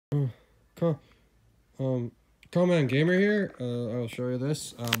Co Coleman Gamer here. I'll show you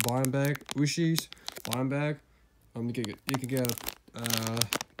this blind bag, Ooshis blind bag. You can get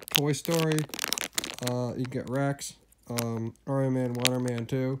Toy Story. You can get Rex, Iron Man 1, Iron Man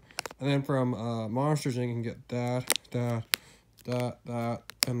 2, and then from Monsters Inc. You can get that,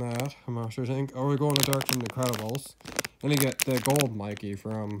 and that from Monsters Inc. Or we go in the dark from The Incredibles, and you get the gold Mikey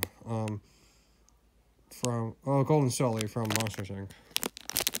from Golden Sully from Monsters Inc.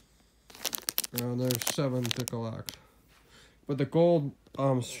 There's 7 to collect. But the gold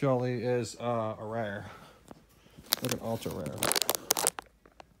Shelly is a rare. Like an ultra rare.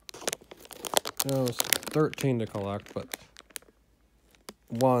 There's 13 to collect, but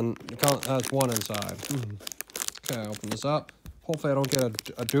it has 1 inside. Okay, open this up. Hopefully I don't get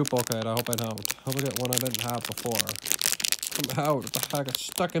a duplicate. I hope I don't. I hope I get one I didn't have before. Somehow, what the heck? It's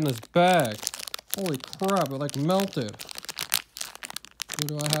stuck in this bag. Holy crap, it like melted. Who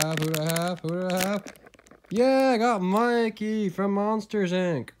do I have? Who do I have? Who do I have? Yeah, I got Mikey from Monsters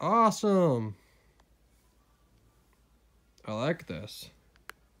Inc. Awesome. I like this.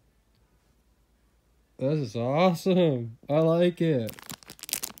 This is awesome. I like it.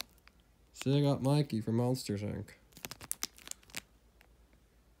 See, I got Mikey from Monsters Inc.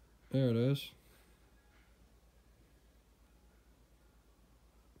 There it is.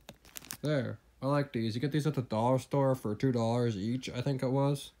 There. I like these. You get these at the dollar store for $2 each, I think it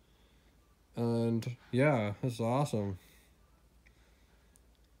was. And yeah, this is awesome.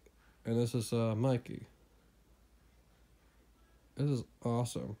 And this is Mikey. This is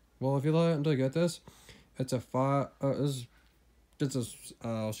awesome. Well, if you like to get this, it's a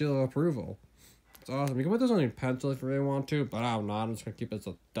seal of approval. It's awesome. You can put this on your pencil if you really want to, but I'm not. I'm just gonna keep it as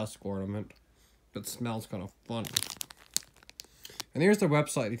a desk ornament. It smells kind of funny. And here's the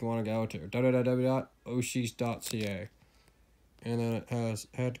website if you want to go to, www.ooshis.ca. And then it has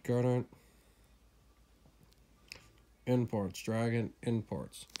Ed Garnett Imports, Dragon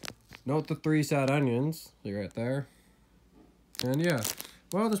Imports. Note the 3 sad onions, see right there. And yeah,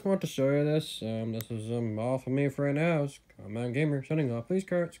 well, I just want to show you this. This is all for me for right now. It's Common Gamer signing off. Please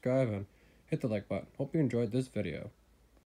subscribe and hit the like button. Hope you enjoyed this video.